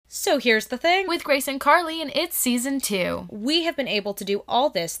So here's the thing. With Grace and Carly, and it's season 2. We have been able to do all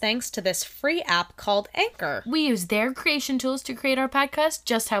this thanks to this free app called Anchor. We use their creation tools to create our podcast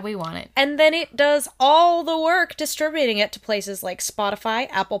just how we want it. And then it does all the work distributing it to places like Spotify,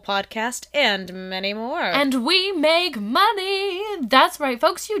 Apple Podcast, and many more. And we make money! That's right,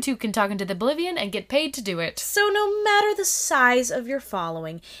 folks. You too can talk into the oblivion and get paid to do it. So no matter the size of your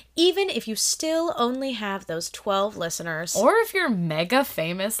following, even if you still only have those 12 listeners, or if you're mega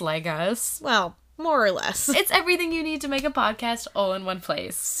famous like us, well, more or less, it's everything you need to make a podcast all in one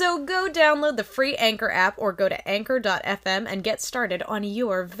place. So go download the free Anchor app or go to anchor.fm and get started on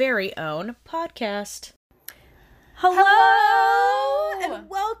your very own podcast. Hello! And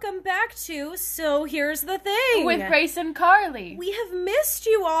welcome back to So Here's the Thing. With Grace and Carly. We have missed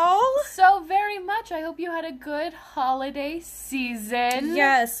you all. So very much. I hope you had a good holiday season.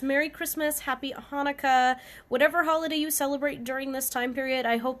 Yes. Merry Christmas, Happy Hanukkah, whatever holiday you celebrate during this time period.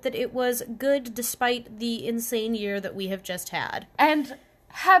 I hope that it was good despite the insane year that we have just had. And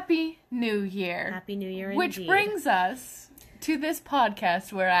Happy New Year. Happy New Year, Which indeed. brings us to this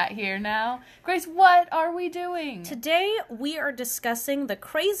podcast we're at here now. Grace, what are we doing? Today, we are discussing the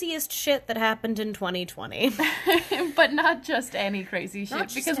craziest shit that happened in 2020. But not just any crazy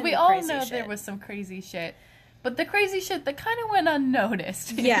shit, because we all know there was some crazy shit. But the crazy shit that kind of went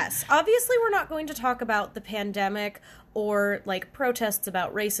unnoticed. Yes. Obviously, we're not going to talk about the pandemic or, like, protests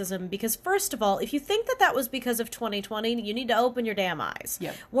about racism, because, first of all, if you think that that was because of 2020, you need to open your damn eyes.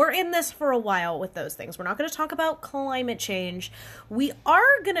 Yep. We're in this for a while with those things. We're not going to talk about climate change. We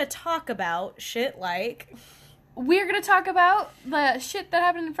are going to talk about shit like... We're going to talk about the shit that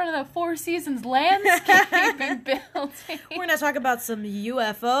happened in front of the Four Seasons landscaping building. We're going to talk about some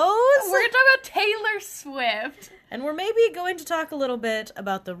UFOs. We're going to talk about Taylor Swift. And we're maybe going to talk a little bit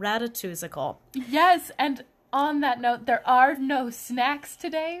about the Ratatouille. Yes, and on that note, there are no snacks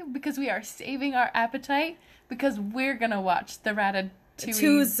today because we are saving our appetite because we're going to watch the Ratatouille. The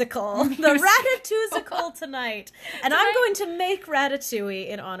Ratatouille tonight. And I'm going to make ratatouille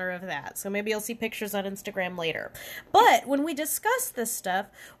in honor of that. So maybe you'll see pictures on Instagram later. But when we discuss this stuff,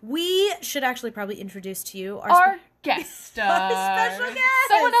 we should actually probably introduce to you our guest star. Our special guest.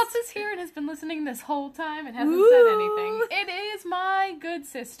 Someone else is here and has been listening this whole time and hasn't said anything. It is my good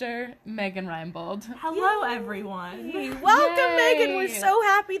sister, Megan Reinbold. Hello, everyone. Welcome, Megan. We're so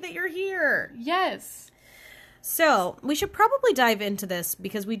happy that you're here. Yes. So, we should probably dive into this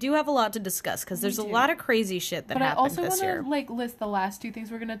because we do have a lot to discuss because there's a lot of crazy shit that happened this year. But I also want to list the last two things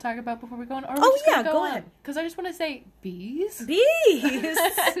we're going to talk about before we go on. Go ahead. Because I just want to say bees. Bees!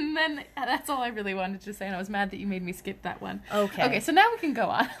 And then that's all I really wanted to say, and I was mad that you made me skip that one. Okay. Okay, so now we can go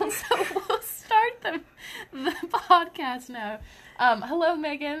on. So we'll start the podcast now. Hello,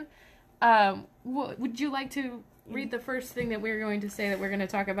 Megan. Would you like to read the first thing that we're going to say that we're going to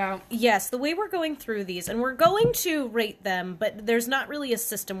talk about? Yes, the way we're going through these, and we're going to rate them, but there's not really a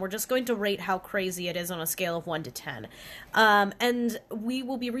system. We're just going to rate how crazy it is on a scale of 1 to 10. And we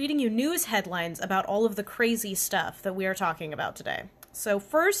will be reading you news headlines about all of the crazy stuff that we are talking about today. So,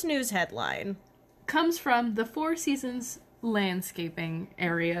 first news headline comes from the Four Seasons landscaping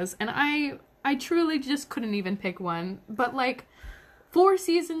areas, and I truly just couldn't even pick one, but like Four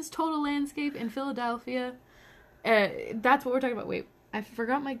Seasons total landscape in Philadelphia. That's what we're talking about. Wait, I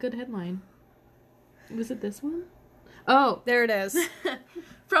forgot my good headline. Was it this one? Oh, there it is.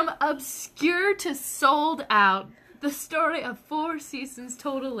 From obscure to sold out, the story of Four Seasons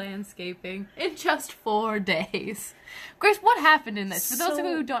total landscaping in just 4 days. Grace, what happened in this? For those of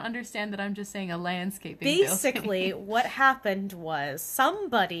you who don't understand that I'm just saying a landscaping basically, what happened was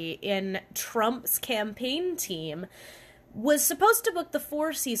somebody in Trump's campaign team was supposed to book the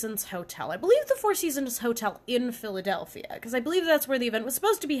Four Seasons Hotel. I believe the Four Seasons Hotel in Philadelphia, because I believe that's where the event was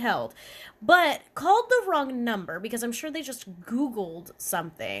supposed to be held, but called the wrong number, because I'm sure they just Googled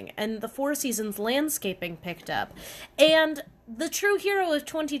something, and the Four Seasons Landscaping picked up. And the true hero of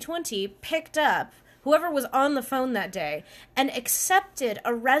 2020 picked up whoever was on the phone that day and accepted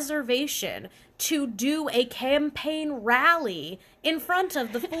a reservation to do a campaign rally in front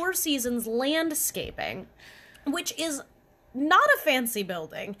of the Four Seasons Landscaping, which is not a fancy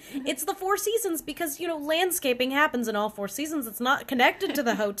building. It's the Four Seasons because, landscaping happens in all Four Seasons. It's not connected to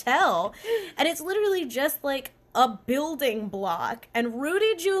the hotel. And it's literally just like a building block. And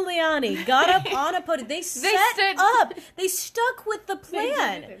Rudy Giuliani got up on a podium. They stuck with the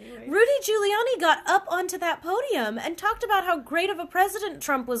plan. Rudy Giuliani got up onto that podium and talked about how great of a president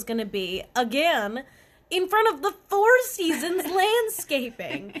Trump was going to be, again, in front of the Four Seasons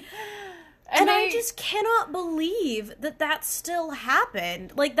Landscaping. And I just cannot believe that still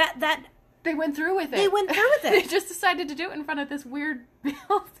happened. Like, that They went through with it. They went through with it. They just decided to do it in front of this weird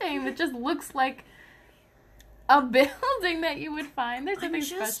building that just looks like a building that you would find. There's something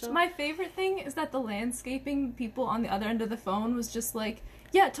special. My favorite thing is that the landscaping people on the other end of the phone was just like,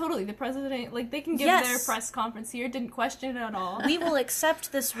 yeah, totally. The president, like, they can give their press conference here. Didn't question it at all. We will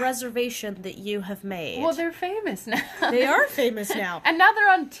accept this reservation that you have made. Well, they're famous now. They are famous now. And now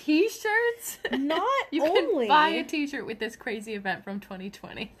they're on t-shirts. Not you only... can buy a t-shirt with this crazy event from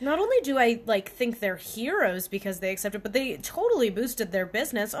 2020. Not only do I, like, think they're heroes because they accept it, but they totally boosted their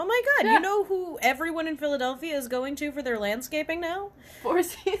business. Oh my god, Yeah. You know who everyone in Philadelphia is going to for their landscaping now? Four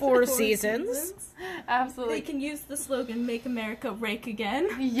Seasons. Four Seasons. Absolutely. They can use the slogan, Make America Rake Again.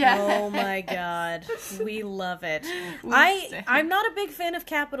 Yes. Oh my god. We love it. We I'm not a big fan of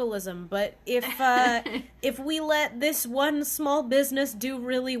capitalism, but if we let this one small business do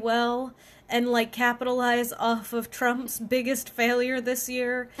really well and like capitalize off of Trump's biggest failure this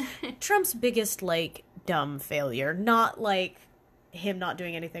year, Trump's biggest like dumb failure, not like him not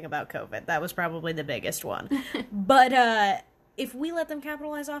doing anything about COVID. That was probably the biggest one. But if we let them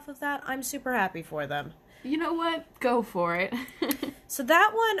capitalize off of that, I'm super happy for them. You know what? Go for it. So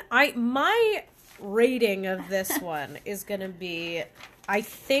that one, my rating of this one is gonna be, I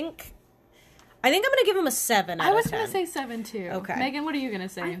think I'm gonna give him a 7 out of 10. I was gonna say 7 too. Okay. Megan, what are you gonna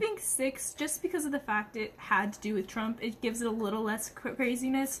say? I think 6, just because of the fact it had to do with Trump. It gives it a little less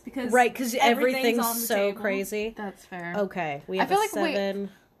craziness because Right, because everything's on the so table. crazy. That's fair. Okay, we I have feel a like,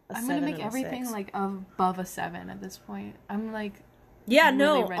 7. I'm gonna make and a everything 6. like above a 7 at this point. I'm like, Yeah, really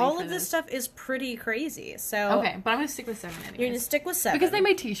no, ready all for of this this. stuff is pretty crazy. So okay, but I'm gonna stick with 7 anyways. you're gonna stick with 7 because they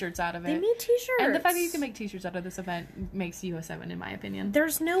made t-shirts out of it. They made t-shirts, and the fact that you can make t-shirts out of this event makes you a 7 in my opinion.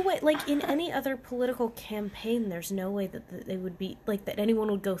 There's no way, like, in any other political campaign, there's no way that they would be, like, that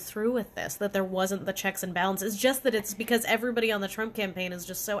anyone would go through with this, that there wasn't the checks and balances. It's just that it's because everybody on the Trump campaign is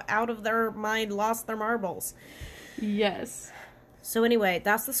just so out of their mind, lost their marbles. Yes. So anyway,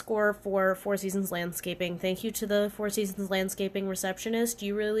 that's the score for Four Seasons Landscaping. Thank you to the Four Seasons Landscaping receptionist.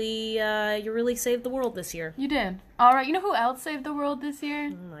 You really saved the world this year. You did. All right. You know who else saved the world this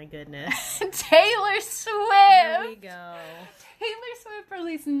year? Oh my goodness. Taylor Swift. There we go. Taylor Swift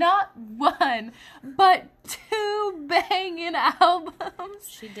released not 1, but 2 banging albums.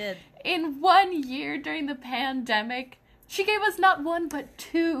 She did. In 1 year during the pandemic. She gave us not 1, but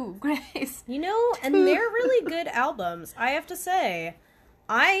 2, Grace. You know, and they're really good albums, I have to say.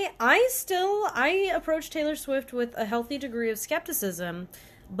 I approach Taylor Swift with a healthy degree of skepticism,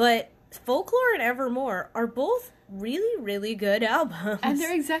 but Folklore and Evermore are both really, really good albums. And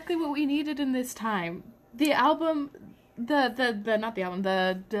they're exactly what we needed in this time. The album,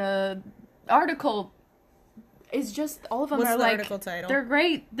 the article is just, all of them What's are the like, article title? they're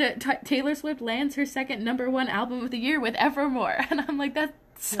great. Taylor Swift lands her second #1 album of the year with Evermore. And I'm like, that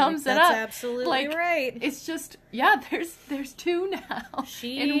sums it up. That's absolutely right. It's just, yeah, there's 2 now.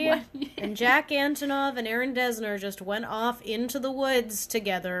 She in 1 year. and Jack Antonoff and Aaron Dessner just went off into the woods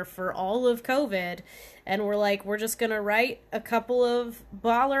together for all of COVID, and we're like, we're just gonna write a couple of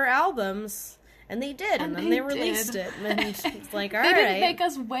baller albums. And they did, and then they released it. And it's like, all right. They didn't make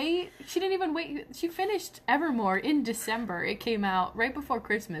us wait. She didn't even wait. She finished Evermore in December. It came out right before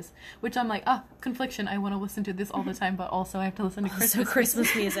Christmas, which I'm like, confliction. I want to listen to this all the time, but also I have to listen to Christmas. So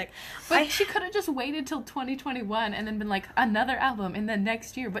Christmas music. But she could have just waited till 2021 and then been like, another album in the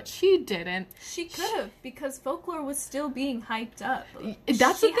next year, but she didn't. She could have, because Folklore was still being hyped up.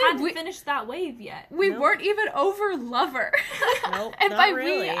 That's she the thing. hadn't finished that wave yet. We Nope. weren't even over Lover. Nope, And not by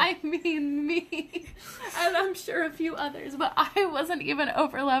really. we, I mean me. And I'm sure a few others, but I wasn't even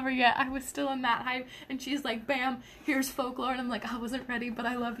over Lover yet. I was still in that hype. And she's like, bam, here's Folklore. And I'm like, I wasn't ready, but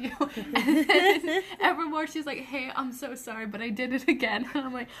I love you. And then Evermore, she's like, hey, I'm so sorry, but I did it again. And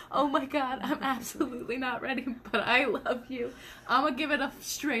I'm like, oh my God, I'm absolutely not ready, but I love you. I'm going to give it a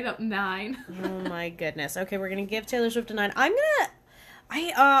straight up 9. Oh my goodness. Okay, we're gonna give Taylor Swift a 9.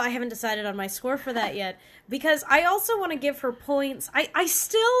 I haven't decided on my score for that yet, because I also want to give her points.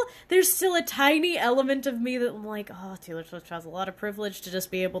 There's still a tiny element of me that I'm like, Taylor Swift has a lot of privilege to just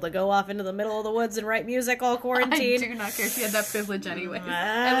be able to go off into the middle of the woods and write music all I quarantined. do not care. She had that privilege anyway.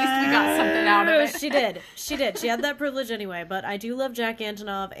 At least we got something out of it. She did. She had that privilege anyway, but I do love Jack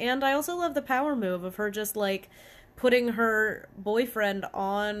Antonoff, and I also love the power move of her just, like, putting her boyfriend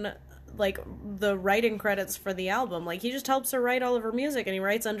on, like, the writing credits for the album. Like, he just helps her write all of her music, and he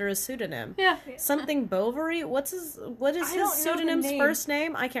writes under his pseudonym. Yeah. Something Bovary? What is I his don't know the pseudonym's name. first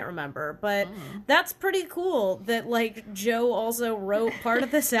name? I can't remember, but that's pretty cool that, like, Joe also wrote part of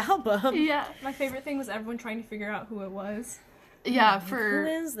this album. Yeah. My favorite thing was everyone trying to figure out who it was. Yeah, Who for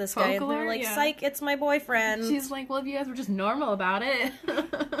is this guy? And Folklore? they're like, Yeah. psych, it's my boyfriend. She's like, well, if you guys were just normal about it.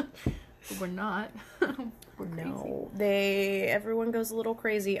 But we're not. We're crazy. No, everyone goes a little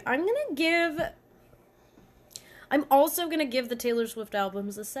crazy. I'm also gonna give the Taylor Swift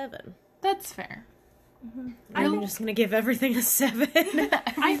albums a 7. That's fair. I'm just gonna give everything a 7.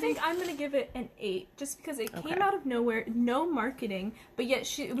 I think I'm gonna give it an 8, just because it came out of nowhere, no marketing, but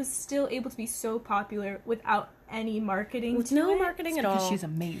yet it was still able to be so popular without any marketing. With no marketing at all. Because she's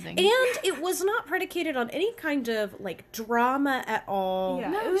amazing. And it was not predicated on any kind of, like, drama at all. Yeah,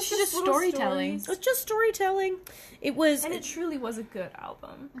 No, it was just little storytelling. stories. It was just storytelling. It was... And it truly was a good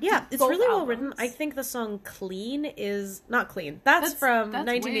album. Yeah, it's Both really well albums. written. I think the song "Clean" is not clean. That's from that's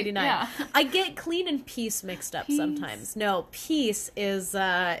 1989. way- yeah. I get "Clean" and "Peace" mixed up sometimes. No, "Peace" is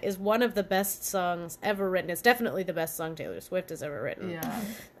one of the best songs ever written. It's definitely the best song Taylor Swift has ever written.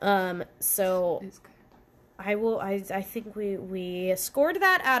 Yeah. So It's good. I think we scored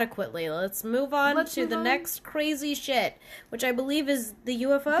that adequately. Let's move on to the next crazy shit, which I believe is the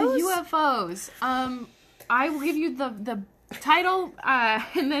UFOs. The UFOs. I will give you the title,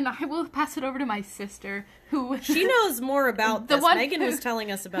 and then I will pass it over to my sister, who She knows more about The this. one Megan who- was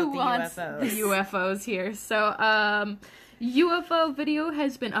telling us about who the wants UFOs. the UFOs here. So, UFO video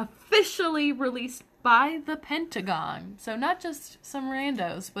has been officially released by the Pentagon. So not just some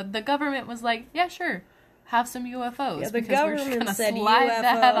randos, but the government was like, yeah, sure, have some UFOs. Yeah, the because we're government gonna said slide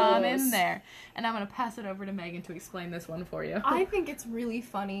that on UFOs. in there. And I'm going to pass it over to Megan to explain this one for you. I think it's really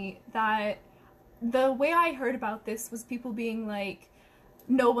funny that the way I heard about this was people being like,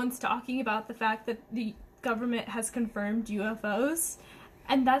 no one's talking about the fact that the government has confirmed UFOs.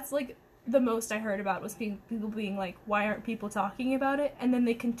 And that's like the most I heard about was people being like, why aren't people talking about it? And then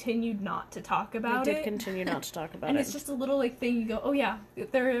they continued not to talk about They it. did continue not to talk about and it. it's just a little like thing you go, oh yeah,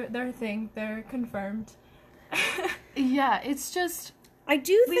 they're a thing, they're confirmed. Yeah, it's just... I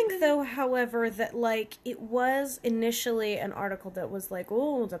do think, though, however, that, like, it was initially an article that was like,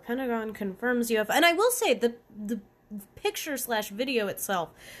 oh, the Pentagon confirms UFO. And I will say, the picture/video itself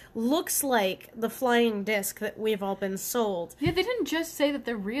looks like the flying disc that we've all been sold. Yeah, they didn't just say that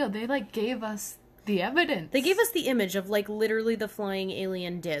they're real. They, like, gave us the evidence. They gave us the image of, like, literally the flying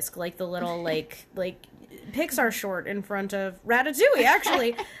alien disc, like the little, like Pixar short in front of Ratatouille,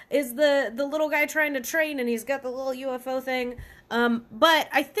 actually, is the little guy trying to train, and he's got the little UFO thing. But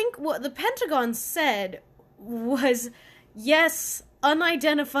I think what the Pentagon said was, yes,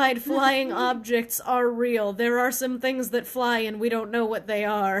 unidentified flying objects are real. There are some things that fly, and we don't know what they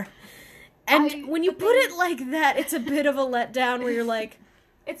are. And when you put it like that, it's a bit of a letdown where you're like...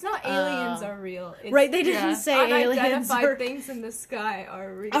 It's not aliens are real. It's Right, they didn't say aliens unidentified things in the sky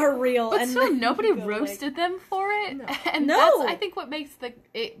are real. are real. But and still, nobody go, roasted them for it. No. And No. that's, I think, what makes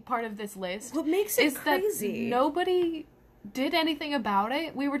part of this list What makes it is crazy? that nobody did anything about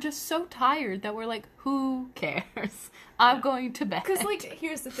it. We were just so tired that we're like, who cares? I'm going to bed. Because, like,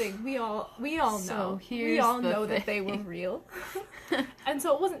 here's the thing: we all So know, here's we all the know that they thing. were real, and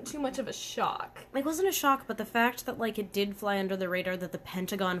so it wasn't too much of a shock. It wasn't a shock, but the fact that, like, it did fly under the radar, that the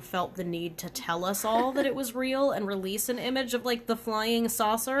Pentagon felt the need to tell us all that it was real and release an image of, like, the flying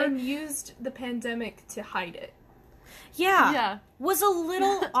saucer. And used the pandemic to hide it. Yeah. Was a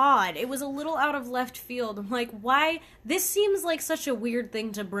little odd. It was a little out of left field. I'm like, why? This seems like such a weird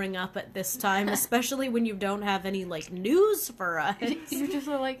thing to bring up at this time, especially when you don't have any, like, news for us. You're just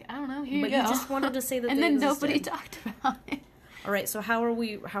like, I don't know, here But you you go. just wanted to say that and they then existed. nobody talked about it. All right, so how are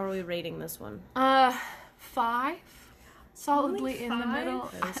we rating this one? 5. Solidly Only in the 5?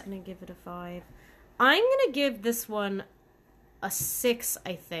 middle. I was gonna give it a 5. I'm gonna give this one a 6,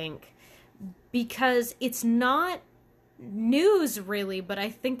 I think, because it's not news really, but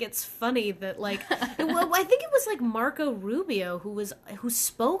I think it's funny that, like, well, I think it was like Marco Rubio who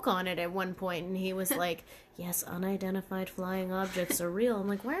spoke on it at one point, and he was like, yes, unidentified flying objects are real. I'm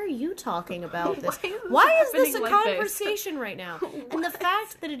like, why are you talking about this? Why is this a happening like this? conversation right now? And the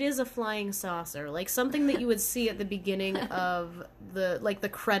fact that it is a flying saucer, like something that you would see at the beginning of the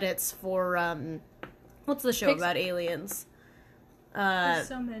credits for what's the show about aliens? There's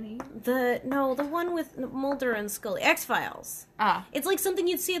so many. The one with Mulder and Scully, X-Files. Ah. It's like something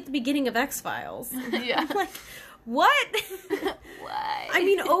you'd see at the beginning of X-Files. Yeah. I'm like, what? Why? I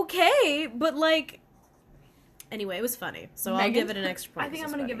mean, okay, but like, anyway, it was funny, so I'll Megan? give it an extra point. I think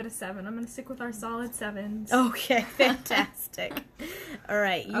I'm gonna give it a 7. I'm gonna stick with our solid 7s. Okay, fantastic. All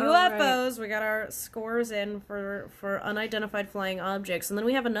right, UFOs. We got our scores in for unidentified flying objects, and then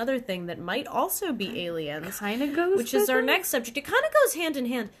we have another thing that might also be aliens, Kind of goes which is with our it. next subject. It kind of goes hand in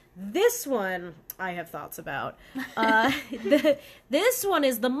hand. This one, I have thoughts about. This one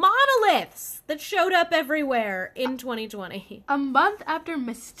is the monoliths that showed up everywhere in 2020. A month after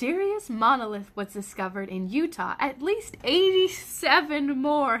mysterious monolith was discovered in Utah, at least 87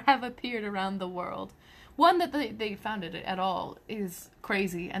 more have appeared around the world. One that they found it at all is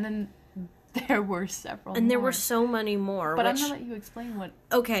crazy, and then there were several And there more. were so many more. But I'm going to let you explain what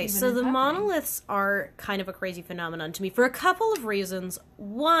Okay, so is the happening. monoliths are kind of a crazy phenomenon to me for a couple of reasons.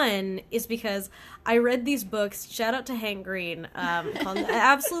 One is because I read these books, shout out to Hank Green, called An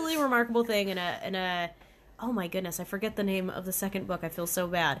Absolutely Remarkable Thing in a oh my goodness, I forget the name of the second book, I feel so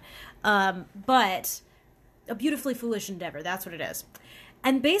bad. But A Beautifully Foolish Endeavor, that's what it is.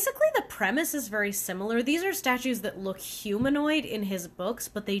 And basically the premise is very similar. These are statues that look humanoid in his books,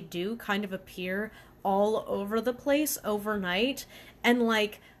 but they do kind of appear all over the place overnight. And,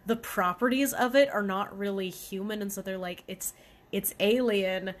 like, the properties of it are not really human, and so they're like, it's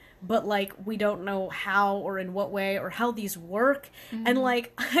alien, but, like, we don't know how or in what way or how these work. Mm-hmm. And,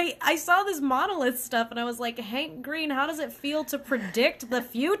 like, I saw this monolith stuff, and I was like, Hank Green, how does it feel to predict the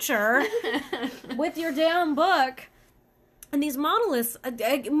future with your damn book? And these monoliths,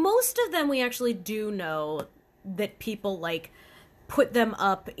 most of them we actually do know that people, like, put them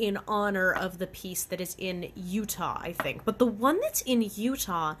up in honor of the piece that is in Utah, I think. But the one that's in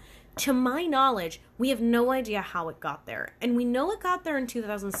Utah, to my knowledge, we have no idea how it got there. And we know it got there in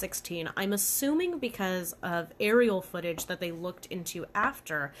 2016. I'm assuming because of aerial footage that they looked into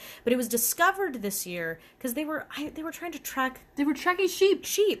after. But it was discovered this year because they were trying to track... They were tracking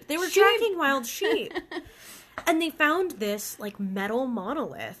sheep. They were tracking wild sheep. And they found this, like, metal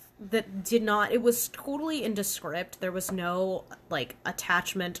monolith that did not... It was totally indescript. There was no, like,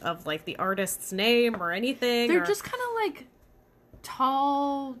 attachment of, like, the artist's name or anything. They're just kind of, like,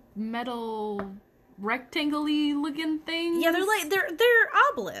 tall, metal, rectangle-y looking things. Yeah, they're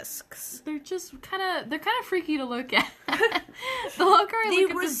obelisks. They're just kind of freaky to look at. The longer I They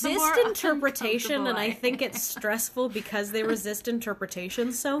look at this, the resist more interpretation, and I am. think it's stressful because they resist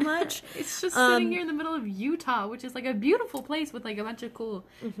interpretation so much. It's just sitting here in the middle of Utah, which is like a beautiful place with like a bunch of cool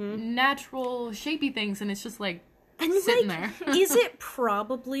natural shapey things, and it's just like sitting there. Is it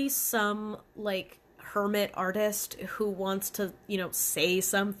probably some like hermit artist who wants to, say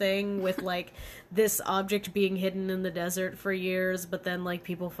something with like this object being hidden in the desert for years, but then like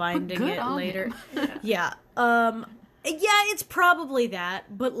people finding it later? Yeah. Yeah, it's probably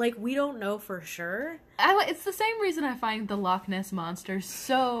that, but, like, we don't know for sure. It's the same reason I find the Loch Ness Monster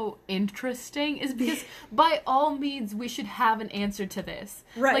so interesting, is because, by all means, we should have an answer to this.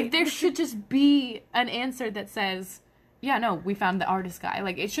 Right. Like, there should just be an answer that says, yeah, no, we found the artist guy.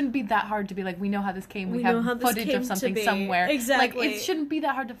 Like, it shouldn't be that hard to be like, we know how this came, we have footage of something somewhere. Exactly. Like, it shouldn't be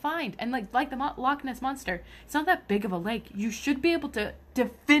that hard to find. And, like the Loch Ness Monster, it's not that big of a lake. You should be able to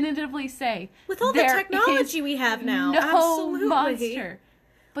definitively say, with all the technology we have now, no absolutely. Monster.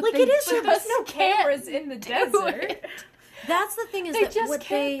 But like, it is But there's no cameras in the desert. That's the thing, is They that just what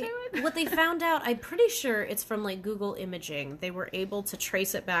can't do it. what they found out, I'm pretty sure it's from, like, Google imaging. They were able to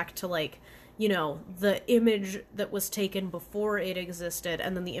trace it back to, like, the image that was taken before it existed,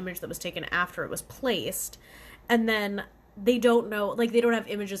 and then the image that was taken after it was placed. And then they don't know, like, they don't have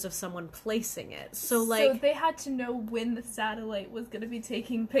images of someone placing it. So they had to know when the satellite was going to be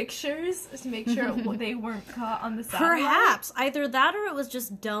taking pictures to make sure they weren't caught on the satellite. Perhaps. Either that or it was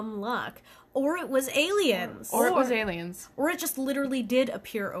just dumb luck. Or it was aliens. Or it was aliens. Or it just literally did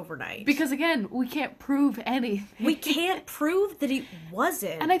appear overnight. Because, again, we can't prove anything. We can't prove that it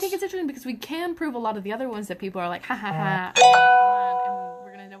wasn't. And I think it's interesting because we can prove a lot of the other ones that people are like, ha ha ha, and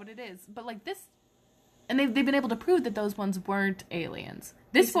we're going to know what it is. But, like, this... And they've been able to prove that those ones weren't aliens.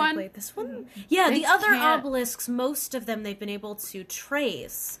 This one... Yeah, the other can't. obelisks, most of them they've been able to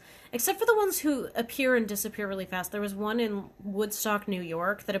trace. Except for the ones who appear and disappear really fast. There was one in Woodstock, New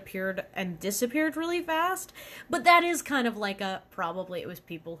York that appeared and disappeared really fast. But that is kind of like probably it was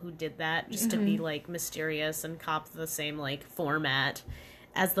people who did that just to be, like, mysterious and cop the same, like, format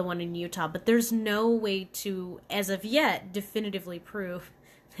as the one in Utah. But there's no way to, as of yet, definitively prove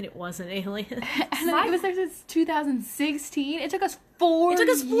that it wasn't alien. And it was there since 2016. It took us 4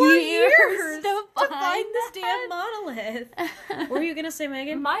 years to find this damn monolith. What were you gonna say,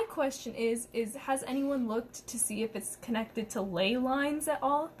 Megan? My question is has anyone looked to see if it's connected to ley lines at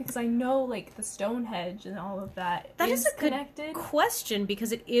all? Because I know, like, the Stonehenge and all of that is a connected. Good question,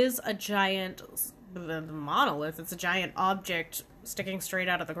 because it is a giant the monolith. It's a giant object sticking straight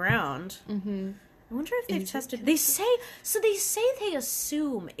out of the ground. Mm-hmm. I wonder if they've Is it tested. They say they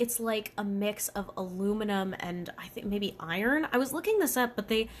assume it's like a mix of aluminum and I think maybe iron. I was looking this up, but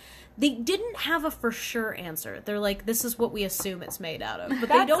they didn't have a for sure answer. They're like, this is what we assume it's made out of, but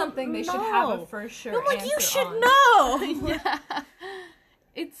That's they don't something they know. should have a for sure I'm like, you answer should on. know. Yeah.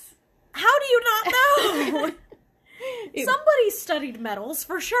 It's How do you not know? Somebody studied metals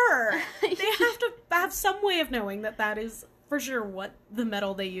for sure. They have to have some way of knowing that is for sure what the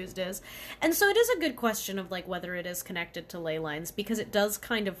metal they used is. And so it is a good question of like whether it is connected to ley lines, because it does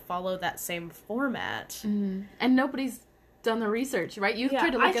kind of follow that same format. and nobody's done the research, right? You've Yeah,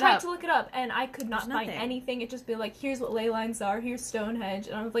 tried to I look it tried up. to look it up, and I could not There's find nothing. anything. It'd just be like, here's what ley lines are, here's Stonehenge,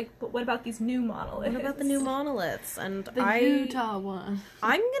 and I was like, but what about these new monoliths? What about the new monoliths? And The Utah one.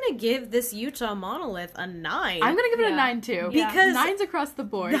 I'm gonna give this Utah monolith a 9. I'm gonna give it a Yeah. 9 too. Yeah. Because 9's across the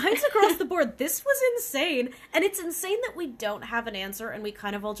board. 9s across the board. This was insane. And it's insane that we don't have an answer and we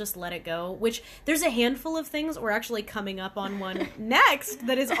kind of all just let it go, which there's a handful of things. We're actually coming up on one next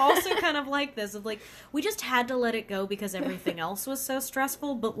that is also kind of like this, of like, we just had to let it go because everything else was so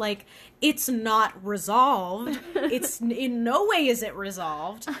stressful, but like, it's not resolved. It's in no way is it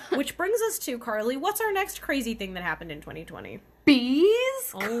resolved, which brings us to, Carly, what's our next crazy thing that happened in 2020? Bees?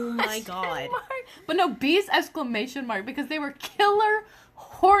 Oh my Question God. mark. But no, bees exclamation mark, because they were killer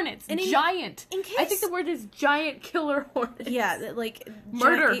hornets. And giant. in case- I think the word is giant killer hornets. Yeah, like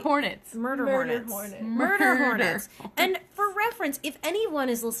Murder giant- hornets. Murder Murder hornets. hornet. Murder Murder hornets. And for reference, if anyone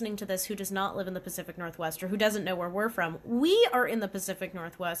is listening to this who does not live in the Pacific Northwest or who doesn't know where we're from, we are in the Pacific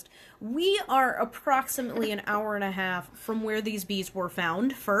Northwest. We are approximately an hour and a half from where these bees were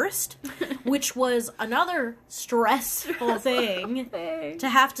found first, which was another stressful thing to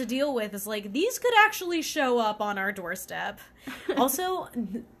have to deal with. Is like, these could actually show up on our doorstep. Also,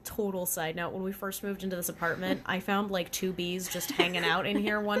 total side note, when we first moved into this apartment, I found like 2 bees just hanging out in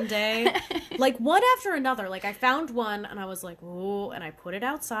here one day. Like, one after another. Like, I found one and I was like, ooh, and I put it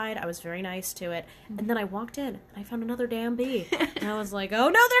outside. I was very nice to it. And then I walked in and I found another damn bee. And I was like, oh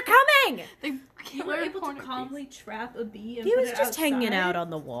no, they're coming! They You were killer able to hornet bees. calmly trap a bee and He put was it just hanging outside? out on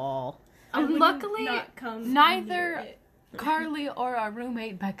the wall. I would Luckily, not come neither near it. Carly or our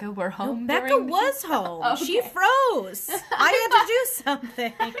roommate Becca were home. Becca during the- was home. Okay. She froze. I had to do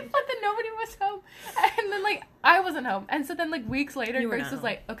something. I thought that nobody was home, and then like I wasn't home, and so then like weeks later, You were Grace not was home.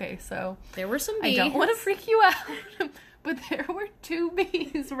 like, "Okay, so There were some I bees. don't want to freak you out, but there were 2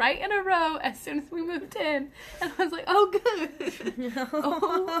 bees right in a row as soon as we moved in," and I was like, "Oh, good,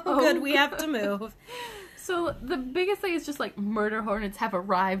 Oh, good, we have to move. So the biggest thing is just like murder hornets have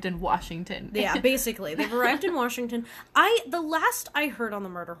arrived in Washington. Yeah, basically. They've arrived in Washington. The last I heard on the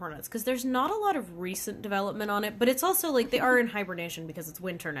murder hornets, because there's not a lot of recent development on it, but it's also like they are in hibernation because it's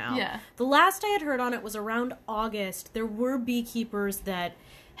winter now. Yeah. The last I had heard on it was around August. There were beekeepers that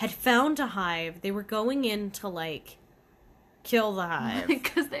had found a hive. They were going in to like kill the hive.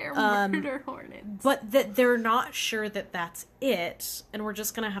 because they're murder hornets. But that they're not sure that that's it, and we're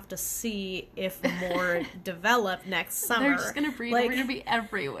just gonna have to see if more develop next summer. They're just gonna breed. Like, We're gonna be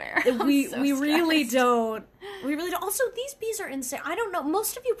everywhere. we I'm so we really stressed. don't. We really don't. Also, these bees are insane. I don't know.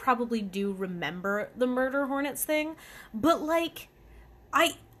 Most of you probably do remember the murder hornets thing, but like,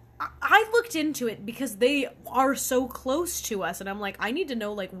 I looked into it because they are so close to us, and I'm like, I need to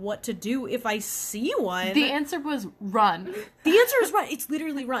know like what to do if I see one. The answer was run. The answer is run. It's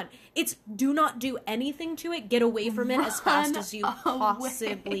literally run. It's do not do anything to it. Get away from it as fast as you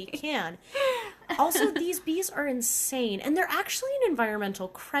possibly can. Also, these bees are insane. And they're actually an environmental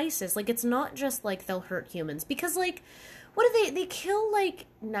crisis. Like, it's not just like they'll hurt humans. Because, like, what do they kill like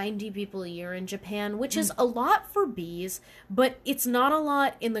 90 people a year in Japan, which is a lot for bees, but it's not a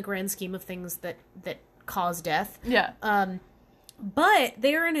lot in the grand scheme of things that cause death. Yeah. But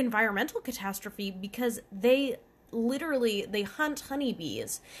they're an environmental catastrophe because they hunt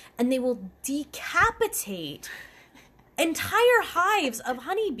honeybees and they will decapitate entire hives of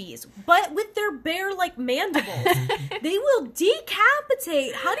honeybees, but with their bare like mandibles. They will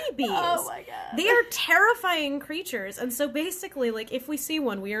decapitate honeybees. Oh my God. They are terrifying creatures. And so basically, like, if we see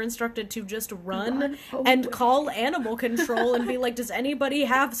one, we are instructed to just run and call animal control and be like, does anybody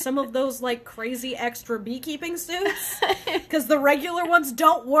have some of those like crazy extra beekeeping suits? Because the regular ones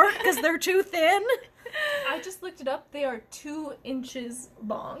don't work because they're too thin. I just looked it up. They are 2 inches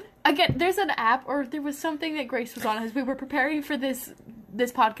long. Again, there's an app, or there was something that Grace was on as we were preparing for this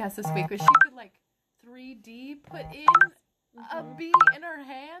podcast this week, where she could like 3D put in a bee in her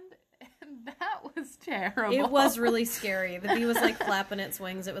hand, and that was terrible. It was really scary. The bee was like flapping its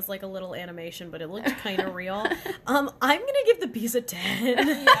wings. It was like a little animation, but it looked kind of real. I'm gonna give the bees a 10.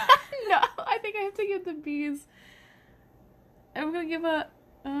 No, I think I have to give the bees. I'm gonna give a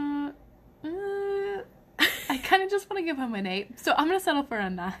I kind of just want to give him an 8, so I'm gonna settle for a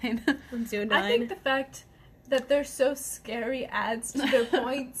 9. Let's do a I 9. think the fact that they're so scary adds to their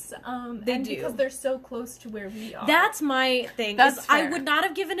points, They and do. because they're so close to where we are. That's my thing. That's is I fair. would not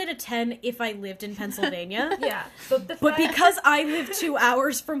have given it a 10 if I lived in Pennsylvania. yeah, but the But fact because I live 2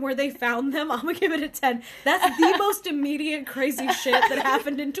 hours from where they found them, I'm gonna give it a 10. That's the most immediate crazy shit that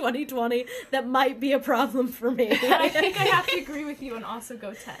happened in 2020 that might be a problem for me. I think I have to agree with you and also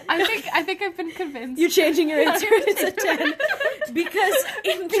go 10. I think I've been convinced. You're changing your answer. It's a 10 because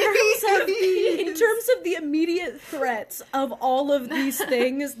in terms of the immediate threats of all of these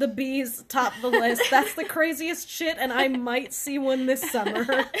things, the bees top the list. That's the craziest shit, and I might see one this summer.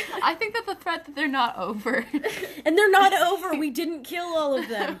 I think that the threat that they're not over. And they're not over. We didn't kill all of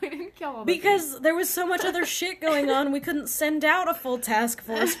them. We didn't kill all Because there was so much other shit going on, we couldn't send out a full task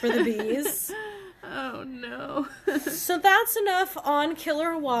force for the bees. Oh no. So that's enough on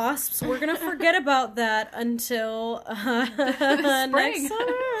killer wasps. We're gonna forget about that until next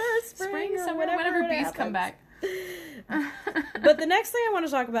summer, Spring, or summer, whatever whenever it bees happens. come back. But the next thing I want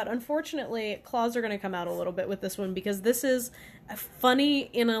to talk about, unfortunately, claws are going to come out a little bit with this one because this is funny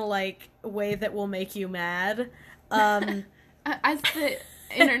in a way that will make you mad. As the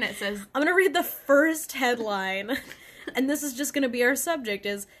internet says, I'm going to read the first headline, and this is just going to be our subject,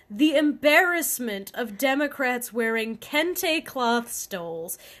 is the embarrassment of Democrats wearing kente cloth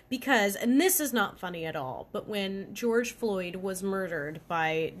stoles. Because, and this is not funny at all, but when George Floyd was murdered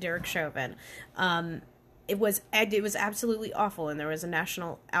by Derek Chauvin, it was absolutely awful, and there was a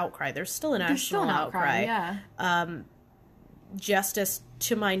national outcry. There's still a national outcry. Yeah. Justice,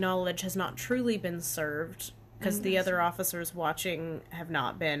 to my knowledge, has not truly been served because the other officers watching have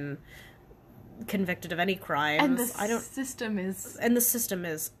not been convicted of any crimes. And the system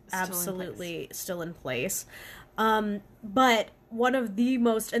is absolutely still in place. But one of the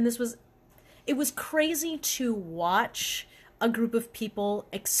most, and it was crazy to watch a group of people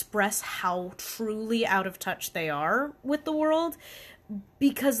express how truly out of touch they are with the world,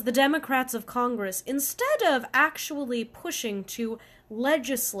 because the Democrats of Congress, instead of actually pushing to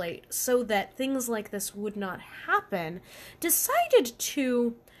legislate so that things like this would not happen, decided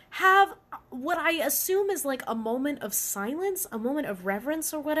to have what I assume is a moment of silence, a moment of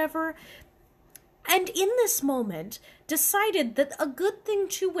reverence or whatever, and in this moment decided that a good thing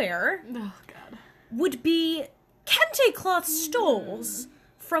to wear would be kente cloth stoles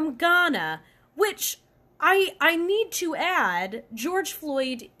from Ghana, which I need to add, George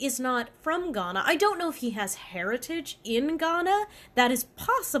Floyd is not from Ghana. I don't know if he has heritage in Ghana. That is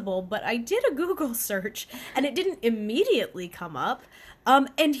possible, but I did a Google search, and it didn't immediately come up.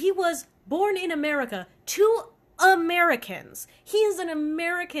 And he was born in America to Americans. He is an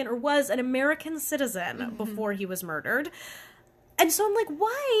American, or was an American citizen before he was murdered. And so I'm like,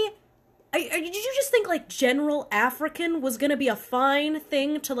 why? Did you just think general African was gonna be a fine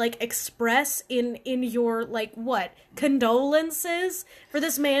thing to express in your condolences for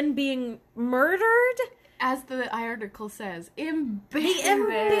this man being murdered? As the article says, The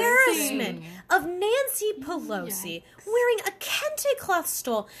embarrassment of Nancy Pelosi wearing a kente cloth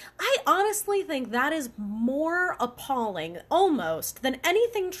stole. I honestly think that is more appalling, almost, than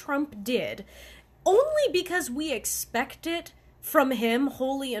anything Trump did, only because we expect it from him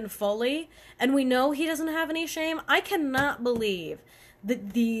wholly and fully, and we know he doesn't have any shame. I cannot believe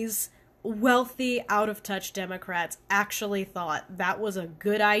that these wealthy, out-of-touch Democrats actually thought that was a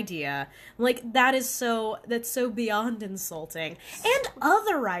good idea. That's so beyond insulting. And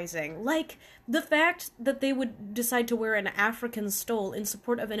otherizing. The fact that they would decide to wear an African stole in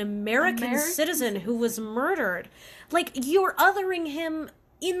support of an American citizen who was murdered. You're othering him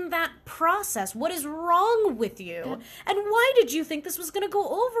in that process. What is wrong with you? And why did you think this was going to go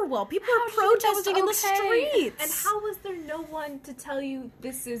over well? People are protesting in the streets. And how was there no one to tell you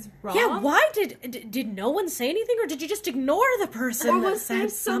this is wrong? Yeah, why did no one say anything, or did you just ignore the person Or that was there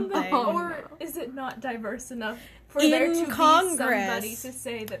said something? or is it not diverse enough for there to Congress. be somebody to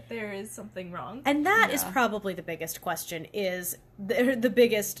say that there is something wrong? And that is probably the biggest question, is the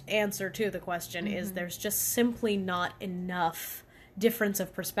biggest answer to the question is there's just simply not enough difference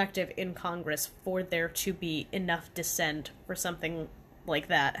of perspective in Congress for there to be enough dissent for something like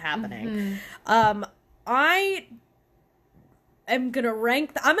that happening. I am gonna I'm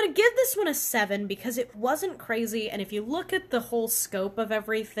gonna give this one a 7 because it wasn't crazy, and if you look at the whole scope of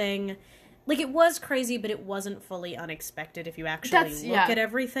everything, it was crazy, but it wasn't fully unexpected if you actually look at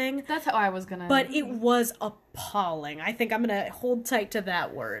everything. That's how I was gonna... But it was appalling. I think I'm gonna hold tight to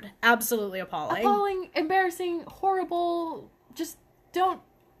that word. Absolutely appalling. Appalling, embarrassing, horrible, just don't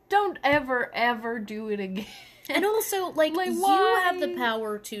don't ever do it again. And also, like Like, you why? have the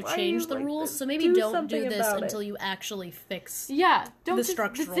power to Why change you the like rules, this? so maybe Do don't something do this about it. until you actually fix. Yeah, don't The just,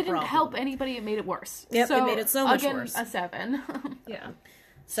 structural this didn't problem. help anybody. It made it worse. Yep, it made it so much again, worse. A 7. Yeah.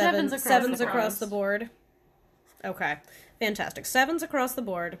 Sevens the across the board. board. Okay, fantastic. 7s across the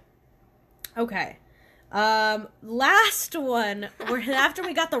board. Okay. Last one. After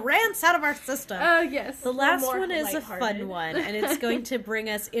we got the rants out of our system. Yes. The last more one is a lighthearted. fun one, and it's going to bring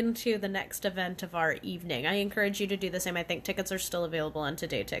us into the next event of our evening. I encourage you to do the same. I think tickets are still available on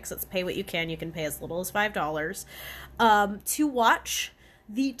Today Tix. It's pay what you can. You can pay as little as $5 to watch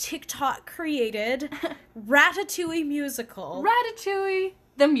the TikTok-created Ratatouille musical. Ratatouille,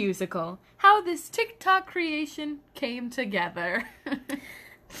 the musical. How this TikTok creation came together.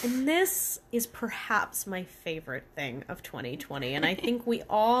 And this is perhaps my favorite thing of 2020. And I think we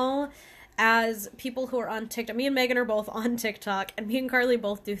all, as people who are on TikTok, me and Megan are both on TikTok, and me and Carly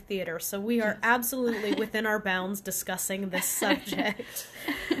both do theater. So we are absolutely within our bounds discussing this subject.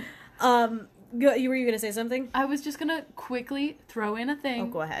 Were you going to say something? I was just gonna quickly throw in a thing. Oh,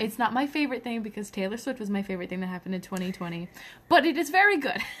 go ahead. It's not my favorite thing because Taylor Swift was my favorite thing that happened in 2020, but it is very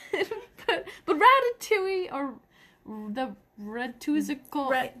good. but Ratatouille, or the Ratusical,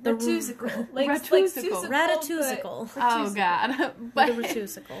 The Ratusical. Like Ratusical. Ratatusical. oh god, The but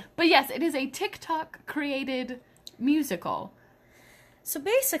Ratusical. but yes, it is a TikTok created musical. So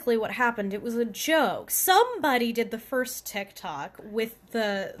basically what happened, it was a joke. Somebody did the first TikTok with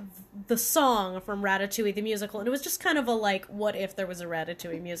the song from Ratatouille the musical, and it was just kind of a like, what if there was a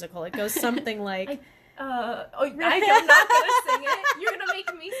Ratatouille musical? It goes something like... I'm not gonna sing it. You're gonna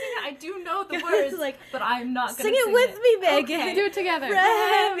make me sing it. I do know the words, Like, but I'm not gonna sing it with me, Megan. Okay. Do it together.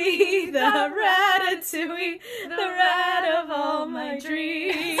 Remy, the Ratatouille, the rat of all my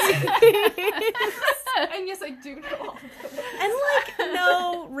dreams. And yes, I do know all of them. And like,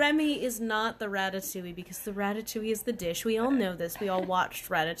 no, Remy is not the Ratatouille, because the Ratatouille is the dish. We all know this. We all watched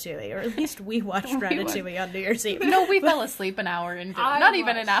Ratatouille, or at least we watched Ratatouille on New Year's Eve. No, we fell asleep an hour into it. I Not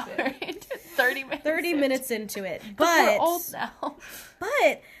even an hour watched into 30 minutes. 30 minutes into it. We're But old now.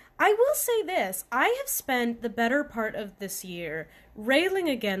 But I will say this. I have spent the better part of this year railing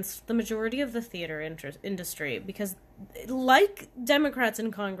against the majority of the theater industry because, like Democrats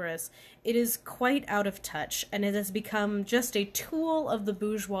in Congress, it is quite out of touch, and it has become just a tool of the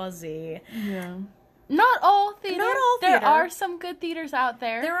bourgeoisie. Yeah. Not all theater. Not all There theater. are some good theaters out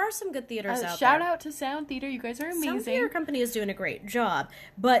there. There are some good theaters out Shout there. out to Sound Theater. You guys are amazing. Some theater company is doing a great job,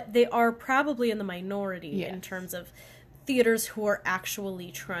 but they are probably in the minority Yes. in terms of theaters who are actually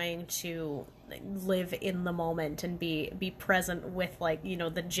trying to live in the moment and be present with, like, you know,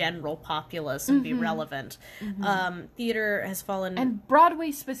 the general populace and be relevant. Theater has fallen, And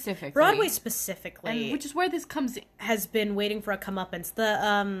Broadway specifically. Broadway specifically, And which is where this comes in. has been waiting for a comeuppance.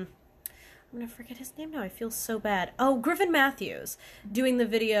 I'm gonna forget his name now. I feel so bad. Oh, Griffin Matthews doing the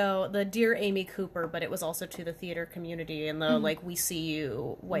video, the Dear Amy Cooper, but it was also to the theater community and the like We See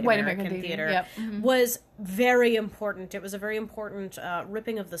You White American Theater Yep. was very important. It was a very important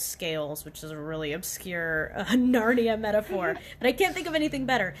ripping of the scales, which is a really obscure Narnia metaphor, but I can't think of anything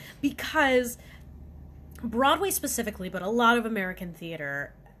better because Broadway specifically, but a lot of American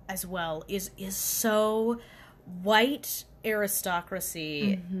theater as well, is so white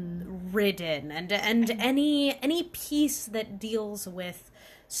aristocracy ridden, and any piece that deals with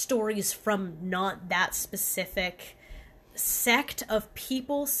stories from not that specific sect of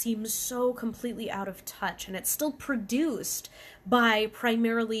people seems so completely out of touch, and it's still produced by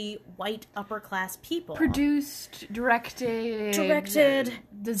primarily white upper class people. Produced, directed,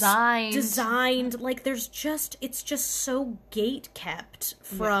 designed. Like it's just so gate kept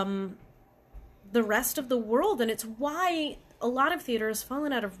from the rest of the world, and it's why a lot of theater has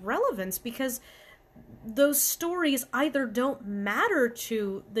fallen out of relevance, because those stories either don't matter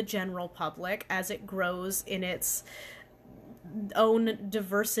to the general public as it grows in its own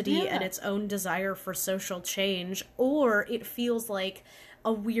diversity and its own desire for social change, or it feels like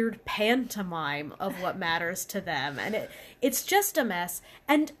a weird pantomime of what matters to them, and it's just a mess.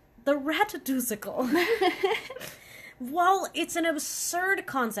 And the Ratatusical, while it's an absurd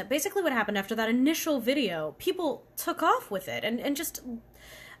concept, basically what happened after that initial video, people took off with it, and just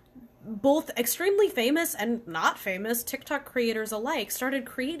both extremely famous and not famous TikTok creators alike started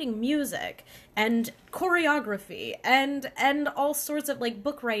creating music and choreography and all sorts of like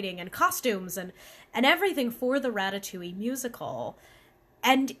book writing and costumes and everything for the Ratatouille musical.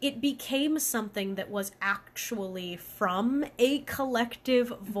 And it became something that was actually from a collective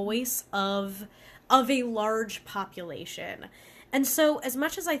voice of a large population. And so, as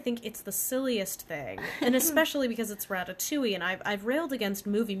much as I think it's the silliest thing, and especially because it's Ratatouille, and I've railed against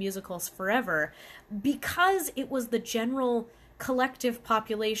movie musicals forever, because it was the general collective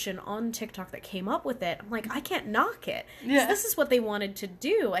population on TikTok that came up with it, I'm like, I can't knock it. Yeah. This is what they wanted to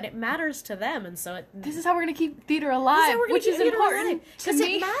do, and it matters to them, and so This is how we're going to keep theater alive, which is important because to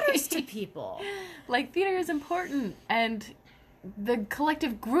me. it matters to people. Like, theater is important, and the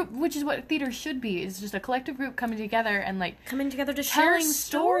collective group, which is what theater should be, is just a collective group coming together and, like, Coming together to share telling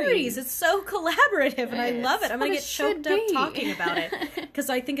stories. It's so collaborative, and I love it. I'm going to get what it should choked up be. talking about it, because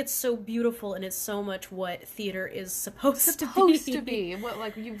I think it's so beautiful, and it's so much what theater is supposed to be. What,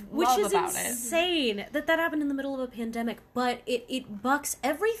 like, you Which love is about it. insane that happened in the middle of a pandemic, but it bucks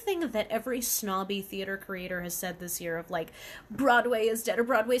everything that every snobby theater creator has said this year of, like, Broadway is dead or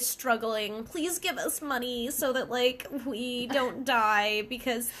Broadway's struggling. Please give us money so that, like, we don't die,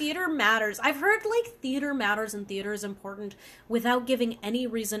 because theater matters. I've heard, like, theater matters and theater is important without giving any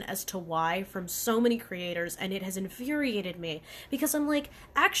reason as to why from so many creators, and it has infuriated me, because I'm like,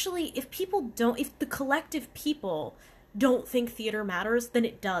 actually, if the collective people don't think theater matters, then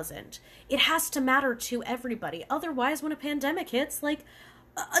it doesn't. It has to matter to everybody. Otherwise, when a pandemic hits, like,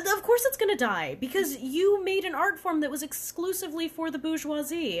 of course it's gonna die, because you made an art form that was exclusively for the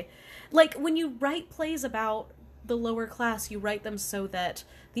bourgeoisie. Like, when you write plays about the lower class, you write them so that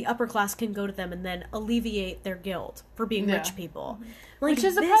the upper class can go to them and then alleviate their guilt for being rich people. Like, Which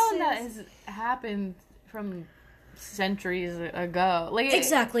is a problem that has happened from centuries ago. Like,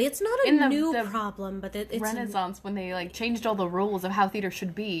 exactly. It's not a new problem, but it's Renaissance, when they, like, changed all the rules of how theater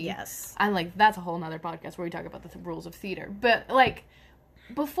should be. Yes. And, like, that's a whole nother podcast where we talk about the rules of theater. But, like,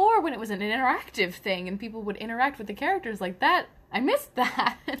 before, when it was an interactive thing and people would interact with the characters like that, I missed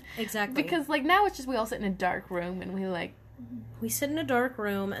that. Exactly. Because, like, now it's just we all sit in a dark room and we sit in a dark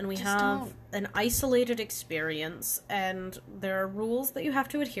room and we have an isolated experience, and there are rules that you have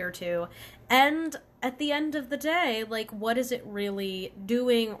to adhere to, and at the end of the day, like, what is it really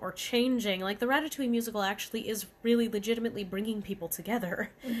doing or changing? Like, the Ratatouille musical actually is really legitimately bringing people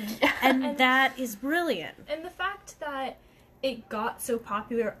together. And that is brilliant. And the fact that it got so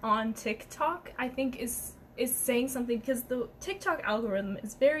popular on TikTok, I think is saying something, because the TikTok algorithm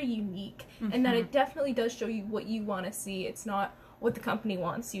is very unique, and that it definitely does show you what you want to see. It's not what the company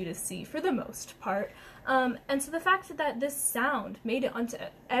wants you to see for the most part. And so the fact that this sound made it onto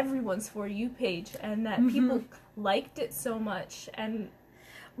everyone's For You page, and that people liked it so much, and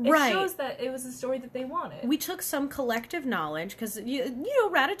it shows that it was a story that they wanted. We took some collective knowledge, because, you know,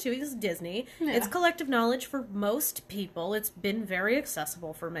 Ratatouille is Disney. Yeah. It's collective knowledge for most people. It's been very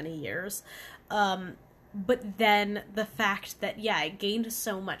accessible for many years. But then the fact that, it gained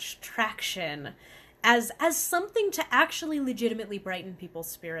so much traction as something to actually legitimately brighten people's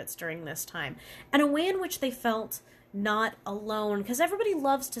spirits during this time, and a way in which they felt not alone, because everybody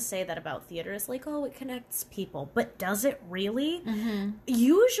loves to say that about theater. It's like, oh, it connects people, but does it really?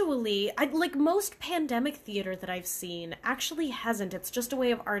 Usually, like, most pandemic theater that I've seen actually hasn't. It's just a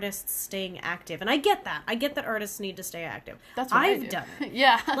way of artists staying active, and I get that artists need to stay active. That's what I've done it.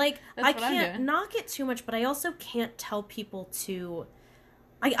 Yeah, like, I can't knock it too much, but I also can't tell people to,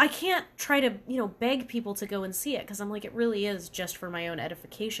 I can't try to, beg people to go and see it, because I'm like, it really is just for my own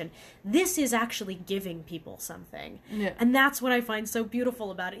edification. This is actually giving people something. Yeah. And that's what I find so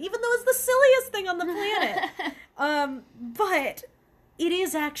beautiful about it, even though it's the silliest thing on the planet. But it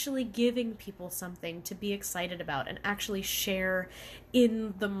is actually giving people something to be excited about and actually share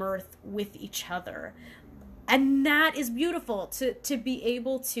in the mirth with each other. And that is beautiful, to be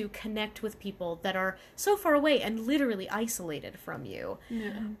able to connect with people that are so far away and literally isolated from you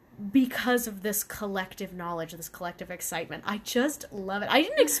because of this collective knowledge, this collective excitement. I just love it. I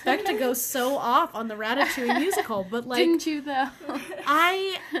didn't expect to go so off on the Ratatouille musical, but, like... Didn't you, though?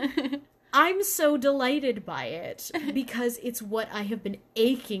 I'm so delighted by it, because it's what I have been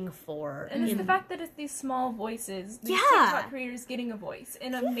aching for. And it's the fact that it's these small voices, these TikTok creators getting a voice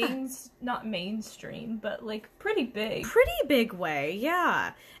in a not mainstream, but, like, pretty big way,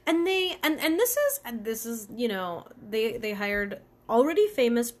 yeah. And this is, they hired already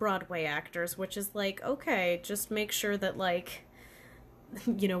famous Broadway actors, which is like, okay, just make sure that, like,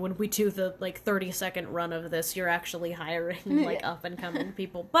 when we do the, like, 30-second run of this, you're actually hiring, like, up-and-coming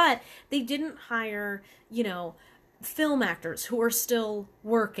people. But they didn't hire, film actors who are still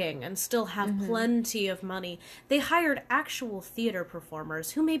working and still have plenty of money. They hired actual theater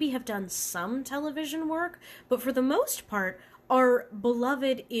performers who maybe have done some television work, but for the most part are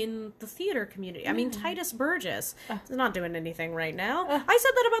beloved in the theater community. I mean, Titus Burgess is not doing anything right now. I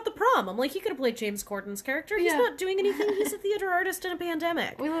said that about The Prom. I'm like, he could have played James Corden's character. He's not doing anything. He's a theater artist in a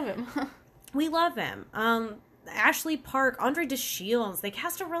pandemic. We love him. We love him. Ashley Park, Andre DeShields. They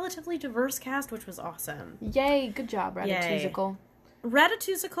cast a relatively diverse cast, which was awesome. Yay, good job, Ratatouille.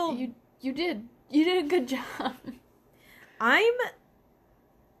 Ratatouille. You did a good job. I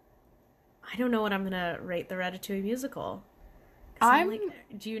don't know what I'm gonna rate the Ratatouille musical.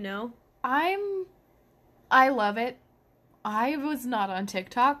 Do you know? I love it. I was not on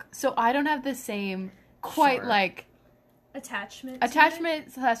TikTok, so I don't have the same quite Sure. Attachment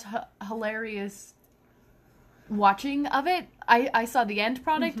 / hilarious watching of it. I saw the end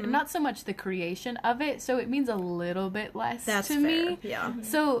product, and not so much the creation of it, so it means a little bit less That's to fair. me. Yeah.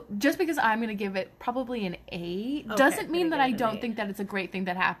 So just because I'm going to give it probably an 8 Okay, doesn't I'm mean gonna that give I it an don't 8. think that it's a great thing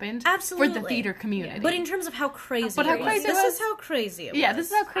that happened Absolutely. for the theater community. But in terms of how crazy But how it was, crazy it this was? is how crazy it was. yeah, this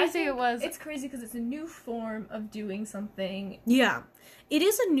is how I crazy think it was. It's crazy because it's a new form of doing something. Yeah. It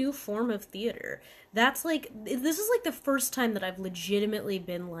is a new form of theater. That's like, this is like the first time that I've legitimately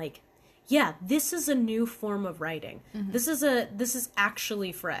been like, yeah, this is a new form of writing. This is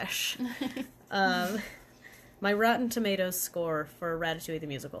actually fresh. My Rotten Tomatoes score for Ratatouille the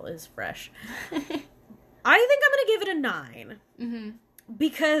Musical is fresh. I think I'm gonna give it a 9.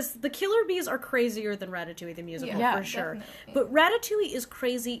 Because the Killer Bees are crazier than Ratatouille the Musical, Yeah, for sure. definitely. But Ratatouille is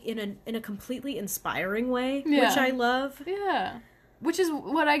crazy in a completely inspiring way, Yeah. which I love. Yeah. Which is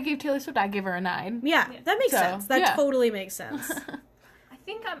what I gave Taylor Swift. I gave her a 9. Yeah, that makes So, sense. That yeah. totally makes sense. I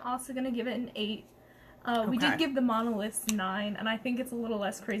think I'm also gonna give it an 8. We Okay. did give the Monoliths 9, and I think it's a little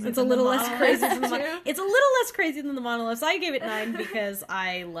less crazy. It's a than little the less crazy than the Monoliths, It's a little less crazy than the Monoliths. I gave it 9 because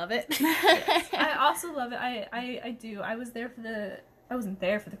I love it. too. I also love it. I do. I was there for the. I wasn't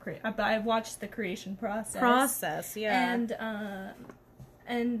there for the but I watched the creation process. Yeah.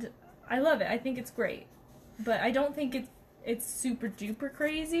 And I love it. I think it's great, but I don't think it's super duper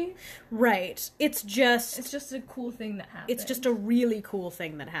crazy. Right. It's just a cool thing that happened. it's just a really cool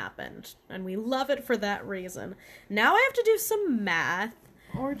thing that happened, and we love it for that reason. Now I have to do some math.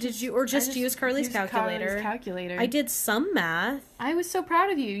 Or Just I use Carly's calculator? calculator. I did some math. I was so proud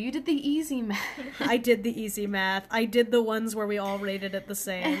of you. You did the easy math. I did the easy math. I did the ones where we all rated it the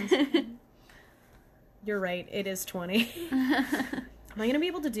same. You're right. It is 20. Am I going to be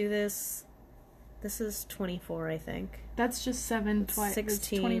able to do this? This is 24, I think. That's just 7 twice.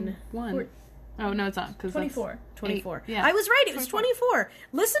 16. 21. Oh, no, it's not. 'Cause 24. 24. Yeah. I was right. It was 24.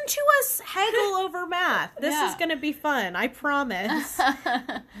 Listen to us haggle over math. This Yeah. is going to be fun. I promise.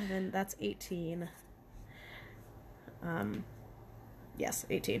 And then that's 18. Yes,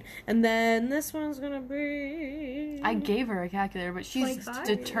 18. And then this one's going to be... I gave her a calculator, but she's 25.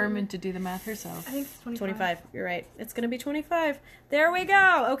 determined to do the math herself. I think it's 25. 25. You're right. It's going to be 25. There we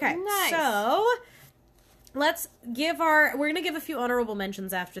go. Okay. Nice. So let's give we're going to give a few honorable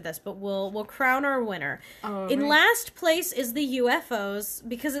mentions after this, but we'll crown our winner. Oh, In right. last place is the UFOs,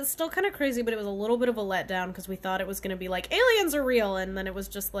 because it's still kind of crazy, but it was a little bit of a letdown because we thought it was going to be like aliens are real, and then it was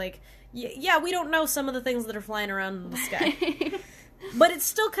just like, yeah, we don't know some of the things that are flying around in the sky. But it's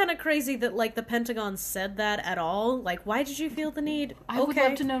still kind of crazy that, like, the Pentagon said that at all. Like, why did you feel the need? I would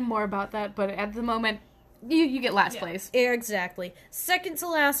love to know more about that, but at the moment, you get last place. Exactly. Second to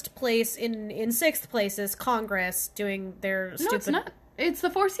last place in sixth place is Congress doing their stupid... No, it's not. It's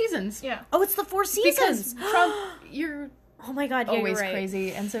the Four Seasons. Yeah. Oh, it's the Four Seasons! Because Trump, you're Oh my god, yeah, always you're right.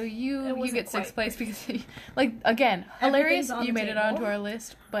 crazy, and so you wasn't get sixth quite place because, like, again, hilarious. Everything's on You the made it table. onto our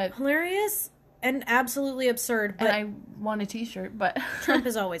list, but Hilarious and absolutely absurd, but and I want a T-shirt, but Trump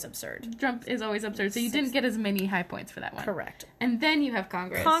is always absurd. Trump is always absurd. So you didn't get as many high points for that one. Correct. And then you have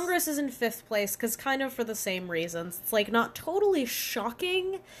Congress. Congress is in fifth place because kind of for the same reasons. It's like not totally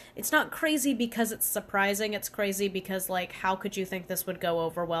shocking. It's not crazy because it's surprising. It's crazy because, like, how could you think this would go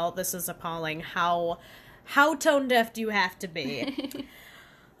over well? This is appalling. How tone deaf do you have to be?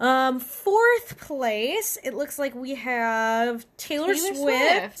 Fourth place, it looks like we have Taylor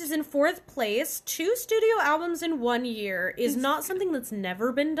Swift is in fourth place. 2 studio albums in 1 year is not something that's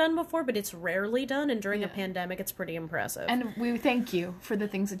never been done before, but it's rarely done, and during a pandemic, it's pretty impressive. And we thank you for the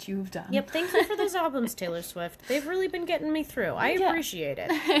things that you've done. Yep, thank you for those albums, Taylor Swift. They've really been getting me through. I appreciate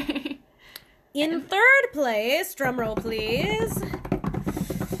it. In third place, drumroll please,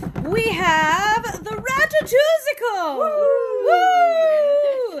 we have the Ratatouille!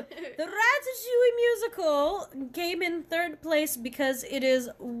 Woo! The Ratatouille musical came in third place because it is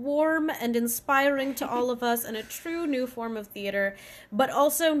warm and inspiring to all of us and a true new form of theater, but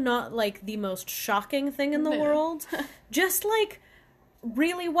also not like the most shocking thing in the world. Just like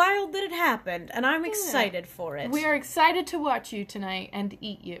really wild that it happened, and I'm excited for it. We are excited to watch you tonight and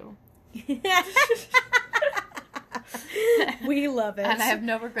eat you. We love it. And I have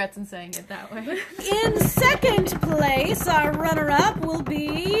no regrets in saying it that way. In second place, our runner-up will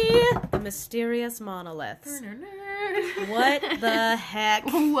be the mysterious monoliths. What the heck?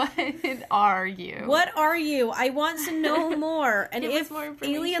 What are you? What are you? I want to know more. And Give us if more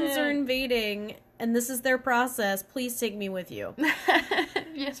information. aliens are invading and this is their process, please take me with you.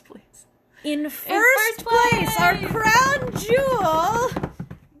 Yes, please. In first place, our crown jewel,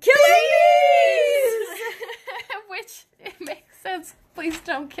 killer bees! Which, it makes sense. Please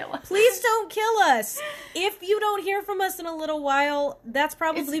don't kill us. Please don't kill us. If you don't hear from us in a little while, that's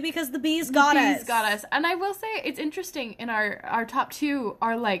probably because the bees got us. Bees got us. And I will say, it's interesting, in our top two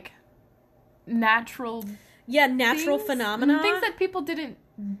are, like, natural natural things, phenomena. Things that people didn't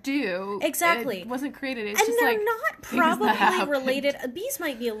do. Exactly. It wasn't created. It's and just they're like, not things that probably happened. related. Bees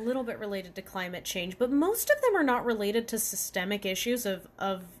might be a little bit related to climate change, but most of them are not related to systemic issues of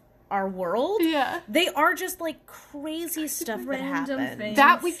our world. Yeah. They are just like crazy stuff that Random happens. things.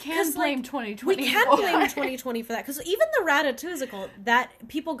 That we can 'Cause, blame like, 2020 We can for. blame 2020 for that, because even the Ratatouille that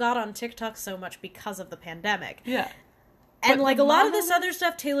people got on TikTok so much because of the pandemic. Yeah. And But like the a lot of this monolith- other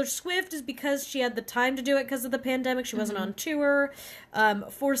stuff, Taylor Swift is because she had the time to do it because of the pandemic. She wasn't on tour.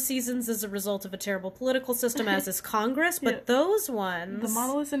 Four Seasons is a result of a terrible political system, as is Congress. But Yeah. those ones, The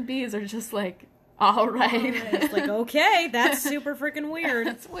monoliths and bees are just like, all right. it's like, okay, that's super freaking weird.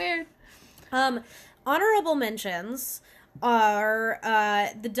 That's weird. Honorable mentions are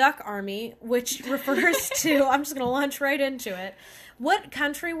the Duck Army, which refers to, I'm just going to launch right into it. What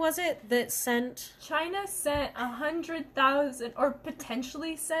country was it that sent... China sent 100,000, or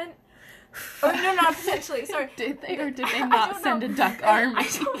potentially sent, or no, not potentially, sorry. Did they or did they I not don't send know. a duck army? I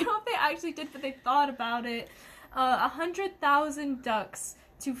don't know if they actually did, but they thought about it. 100,000 ducks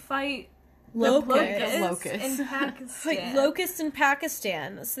to fight Locusts. Locusts. in Pakistan. Like locusts in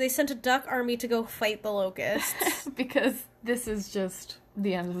Pakistan. So they sent a duck army to go fight the locusts. Because this is just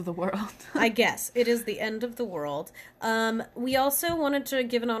the end of the world. I guess. It is the end of the world. We also wanted to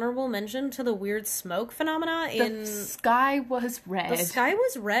give an honorable mention to the weird smoke phenomena The sky was red. The sky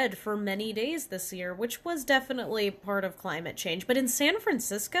was red for many days this year, which was definitely part of climate change. But in San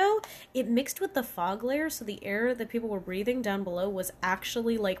Francisco, it mixed with the fog layer, so the air that people were breathing down below was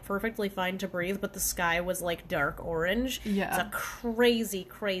actually, like, perfectly fine to breathe, but the sky was, like, dark orange. Yeah. It's a crazy,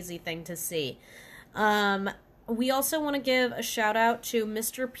 crazy thing to see. We also want to give a shout out to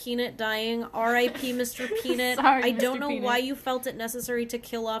Mr. Peanut dying. R.I.P. Mr. Peanut. Sorry, I don't Mr. know Peanut. why you felt it necessary to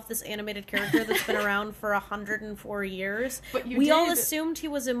kill off this animated character that's been around for 104 years. But you we all did. assumed he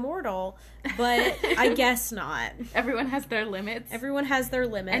was immortal, but I guess not. Everyone has their limits. Everyone has their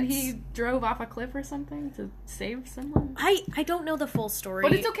limits. And he drove off a cliff or something to save someone. I don't know the full story.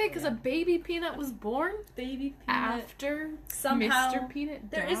 But it's okay because a baby peanut was born Baby Peanut. after Somehow. Mr.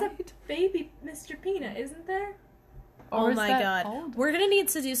 Peanut There died. is a baby Mr. Peanut, isn't there? Oh Or is my that god. old? We're gonna need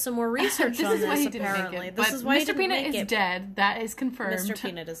to do some more research This on is why he this, didn't apparently. make it. This But is why he Mr. didn't Peanut make is it. dead. That is confirmed. Mr.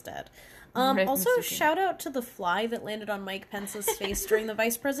 Peanut is dead. Rip Also, Mr. Peanut. shout out to the fly that landed on Mike Pence's face during the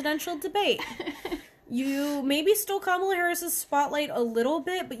vice presidential debate. You maybe stole Kamala Harris's spotlight a little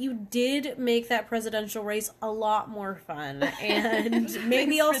bit, but you did make that presidential race a lot more fun, and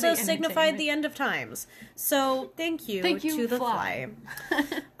maybe Thanks for also the signified the entertainment. end of times. So thank you to the fly.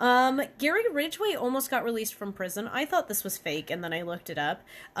 Gary Ridgway almost got released from prison. I thought this was fake, and then I looked it up.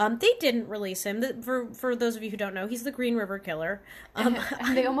 They didn't release him. For those of you who don't know, he's the Green River Killer. And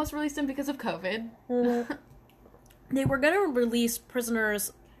they almost released him because of COVID. They were going to release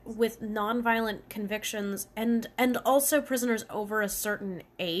prisoners with nonviolent convictions and also prisoners over a certain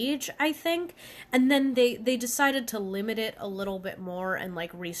age, I think. And then they decided to limit it a little bit more and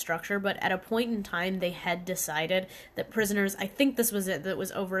like restructure, but at a point in time they had decided that prisoners, I think this was it, that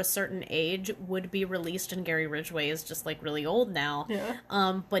was over a certain age would be released, and Gary Ridgway is just like really old now.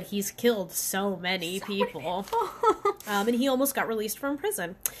 Yeah. But he's killed so many people. And he almost got released from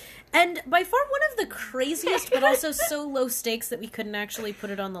prison. And by far one of the craziest, but also so low stakes that we couldn't actually put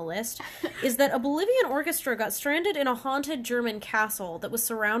it on the list, is that a Bolivian orchestra got stranded in a haunted German castle that was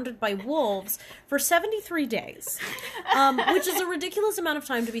surrounded by wolves for 73 days, which is a ridiculous amount of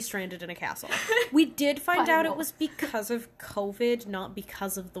time to be stranded in a castle. We did find By out it wolves. was because of COVID, not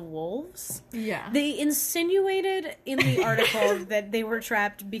because of the wolves. Yeah. They insinuated in the article that they were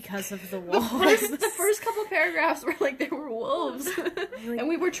trapped because of the wolves. The first couple paragraphs were like they were wolves, and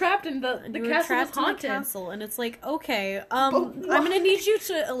we were trapped in the You were castle was trapped in the haunted. castle, and it's like, okay, I'm gonna need you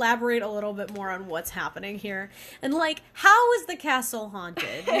to elaborate a little bit more on what's happening here, and like, how is the castle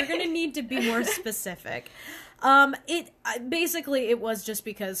haunted? You're gonna need to be more specific. Basically it was just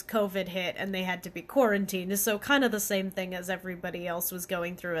because COVID hit and they had to be quarantined, so kind of the same thing as everybody else was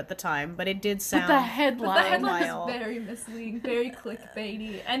going through at the time, but it did sound... But the But headline. the headline Wild. is very misleading, very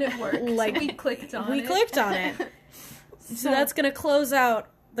clickbaity, and it worked. Like, so we clicked on it. We clicked on it. So that's gonna close out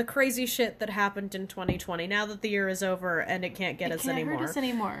the crazy shit that happened in 2020, now that the year is over and it can't get us Can't anymore. hurt us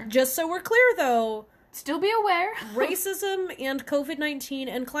anymore. Just so we're clear, though, Still be aware. racism and COVID-19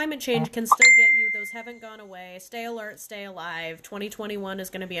 and climate change can still get you. Those haven't gone away. Stay alert, stay alive. 2021 is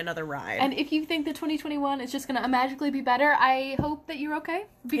going to be another ride. And if you think that 2021 is just going to magically be better, I hope that you're okay.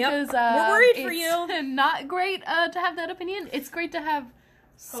 Because We're worried for it's you. not great to have that opinion. It's great to have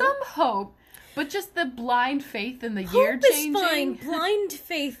some hope. But just the blind faith in the year Hope is changing fine. Blind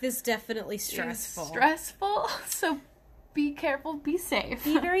faith is definitely is stressful. stressful. So be careful, be safe.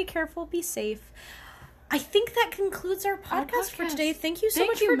 Be very careful, be safe. I think that concludes our podcast for podcast. today. Thank you so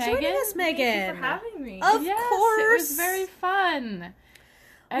Thank much you, for joining Megan. us, Megan. Thank you for having me. Of Yes, course. it was very fun.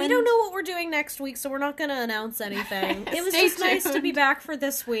 We And don't know what we're doing next week, so we're not going to announce anything. It was Stay just nice to be tuned. back for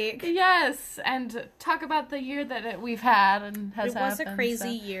this week. Yes, and talk about the year that we've had and has It was a happened, crazy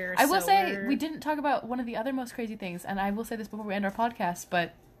so. year. I will so say we're- we didn't talk about one of the other most crazy things, and I will say this before we end our podcast,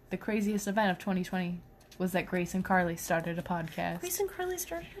 but the craziest event of 2020 was that Grace and Carly started a podcast. Grace and Carly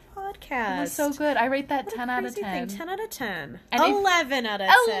started a podcast. It was so good. I rate that What a 10 out of crazy 10. thing. 10 out of 10. And if- 11 out of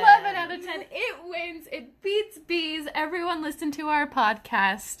 10. 11 out of 10. It wins. It beats bees. Everyone listen to our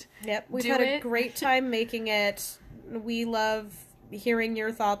podcast. Yep, we've Do had a it. great time making it. We love hearing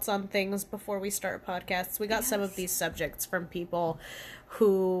your thoughts on things before we start podcasts. We got some of these subjects from people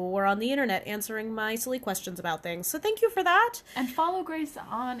who were on the internet answering my silly questions about things. So thank you for that. And follow Grace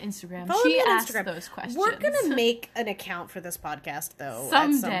on Instagram. Follow she me on asks Instagram. those questions. We're going to make an account for this podcast, though,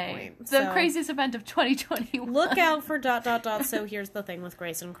 someday. at some point. The So craziest event of 2021. look out for ... So here's the thing with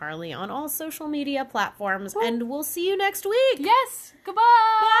Grace and Carly on all social media platforms. And we'll see you next week. Yes. Goodbye.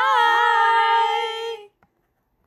 Bye.